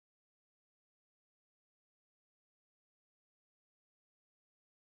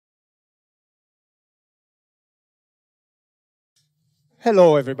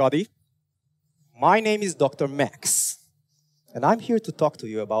Hello, everybody. My name is Dr. Max, and I'm here to talk to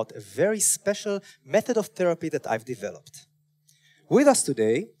you about a very special method of therapy that I've developed. With us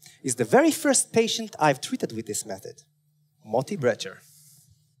today is the very first patient I've treated with this method, Moti Brecher.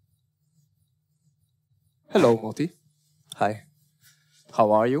 Hello, Moti. Hi.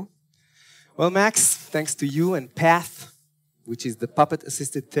 How are you? Well, Max, thanks to you and P.A.T.H, which is the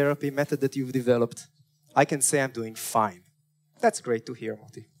puppet-assisted therapy method that you've developed, I can say I'm doing fine. That's great to hear,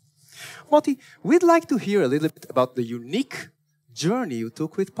 Moti. Moti, we'd like to hear a little bit about the unique journey you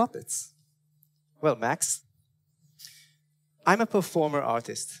took with puppets. Well, Max, I'm a performer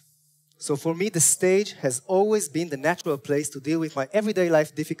artist. So for me, the stage has always been the natural place to deal with my everyday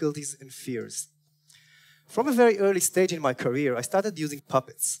life difficulties and fears. From a very early stage in my career, I started using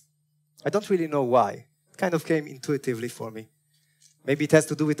puppets. I don't really know why. It kind of came intuitively for me. Maybe it has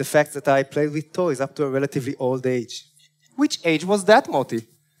to do with the fact that I played with toys up to a relatively old age. Which age was that, Moti?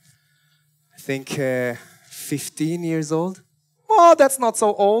 I think 15 years old. Oh, that's not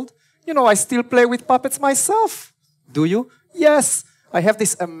so old. You know, I still play with puppets myself. Do you? Yes. I have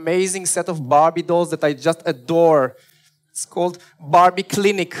this amazing set of Barbie dolls that I just adore. It's called Barbie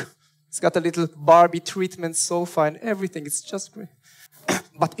Clinic. It's got a little Barbie treatment sofa and everything. It's just great.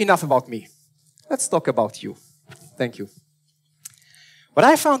 But enough about me. Let's talk about you. Thank you. What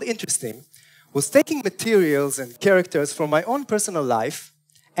I found interesting was taking materials and characters from my own personal life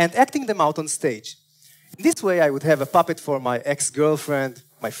and acting them out on stage. In this way, I would have a puppet for my ex-girlfriend,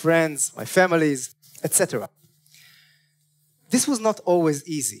 my friends, my families, etc. This was not always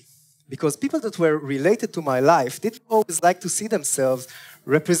easy, because people that were related to my life didn't always like to see themselves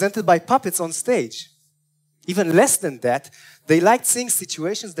represented by puppets on stage. Even less than that, they liked seeing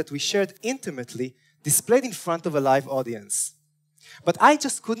situations that we shared intimately displayed in front of a live audience. But I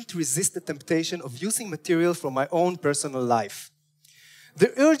just couldn't resist the temptation of using material from my own personal life.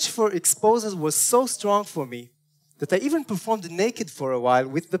 The urge for exposure was so strong for me that I even performed naked for a while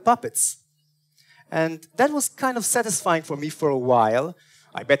with the puppets. And that was kind of satisfying for me for a while.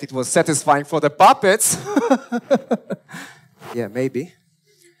 I bet it was satisfying for the puppets. Yeah, maybe.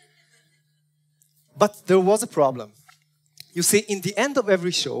 But there was a problem. You see, in the end of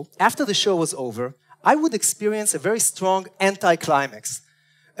every show, after the show was over, I would experience a very strong anticlimax,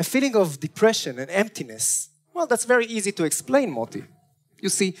 a feeling of depression and emptiness. Well, that's very easy to explain, Moti. You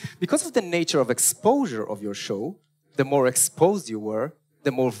see, because of the nature of exposure of your show, the more exposed you were,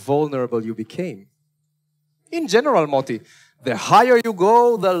 the more vulnerable you became. In general, Moti, the higher you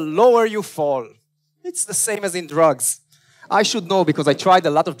go, the lower you fall. It's the same as in drugs. I should know because I tried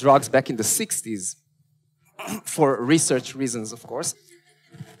a lot of drugs back in the 60s. For research reasons, of course.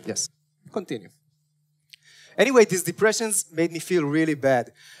 Yes, continue. Anyway, these depressions made me feel really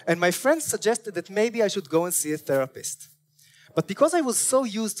bad. And my friends suggested that maybe I should go and see a therapist. But because I was so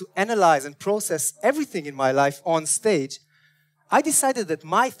used to analyze and process everything in my life on stage, I decided that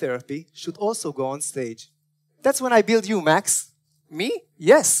my therapy should also go on stage. That's when I built you, Max. Me?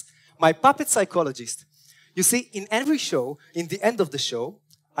 Yes, my puppet psychologist. You see, in every show, in the end of the show,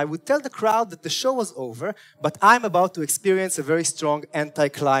 I would tell the crowd that the show was over, but I'm about to experience a very strong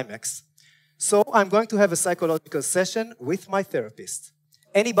anticlimax. So I'm going to have a psychological session with my therapist.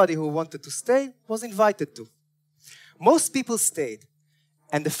 Anybody who wanted to stay was invited to. Most people stayed.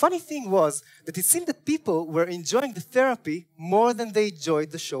 And the funny thing was that it seemed that people were enjoying the therapy more than they enjoyed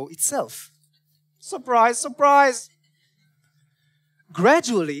the show itself. Surprise, surprise!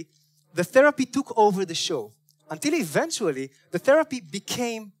 Gradually, the therapy took over the show, until eventually the therapy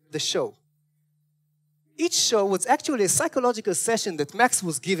became the show. Each show was actually a psychological session that Max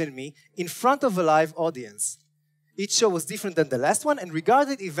was giving me in front of a live audience. Each show was different than the last one and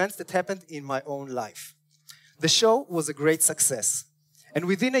regarded events that happened in my own life. The show was a great success. And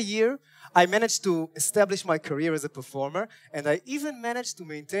within a year, I managed to establish my career as a performer, and I even managed to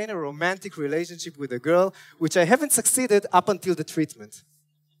maintain a romantic relationship with a girl, which I haven't succeeded up until the treatment.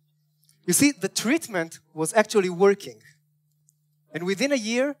 You see, the treatment was actually working. And within a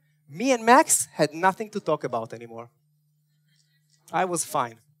year, me and Max had nothing to talk about anymore. I was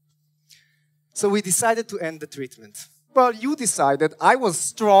fine. So we decided to end the treatment. Well, you decided. I was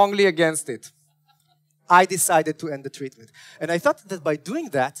strongly against it. I decided to end the treatment. And I thought that by doing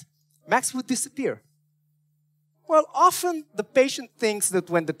that, Max would disappear. Well, often the patient thinks that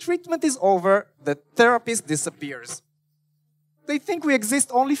when the treatment is over, the therapist disappears. They think we exist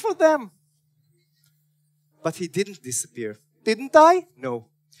only for them. But he didn't disappear. Didn't I? No.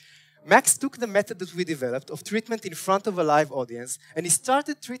 Max took the method that we developed of treatment in front of a live audience, and he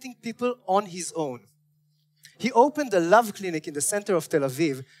started treating people on his own. He opened a love clinic in the center of Tel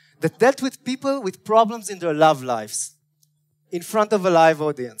Aviv that dealt with people with problems in their love lives. in front of a live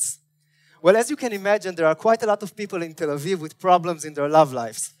audience? Well, as you can imagine, there are quite a lot of people in Tel Aviv with problems in their love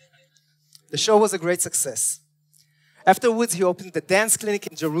lives. The show was a great success. Afterwards, he opened the dance clinic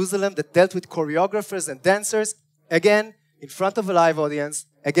in Jerusalem that dealt with choreographers and dancers. Again, in front of a live audience.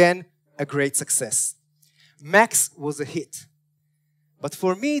 Again, a great success. Max was a hit. But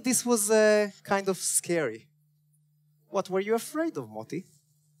for me, this was kind of scary. What were you afraid of, Moti?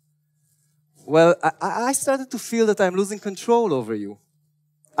 Well, I started to feel that I'm losing control over you.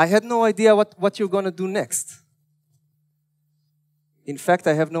 I had no idea what you're going to do next. In fact,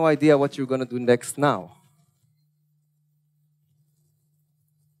 I have no idea what you're going to do next now.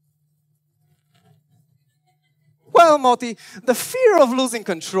 Well, Moti, the fear of losing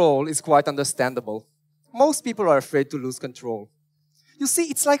control is quite understandable. Most people are afraid to lose control. You see,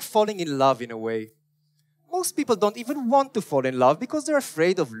 it's like falling in love in a way. Most people don't even want to fall in love because they're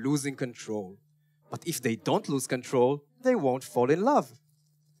afraid of losing control. But if they don't lose control, they won't fall in love.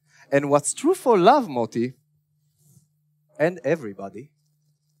 And what's true for love, Moti, and everybody,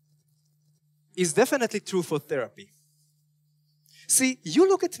 is definitely true for therapy. See, you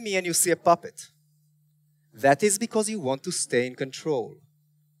look at me and you see a puppet. That is because you want to stay in control.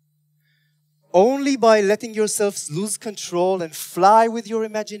 Only by letting yourselves lose control and fly with your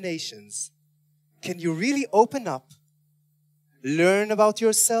imaginations can you really open up, learn about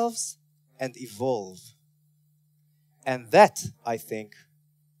yourselves, and evolve. And that, I think,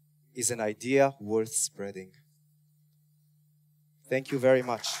 is an idea worth spreading. Thank you very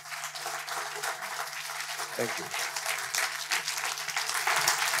much. Thank you.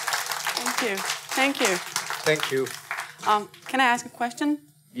 Thank you. Thank you. Thank you. Can I ask a question?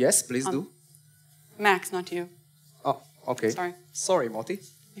 Yes, please do. Max, not you. Oh, okay. Sorry. Sorry, Moti.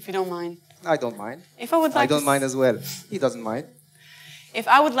 If you don't mind. I don't mind. If I would like I don't mind as well. He doesn't mind. If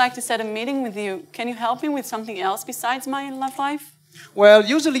I would like to set a meeting with you, can you help me with something else besides my love life? Well,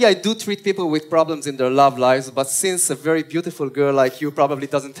 usually I do treat people with problems in their love lives, but since a very beautiful girl like you probably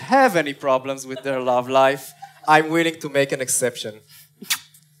doesn't have any problems with their love life, I'm willing to make an exception.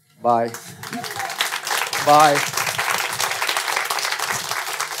 Bye. Bye.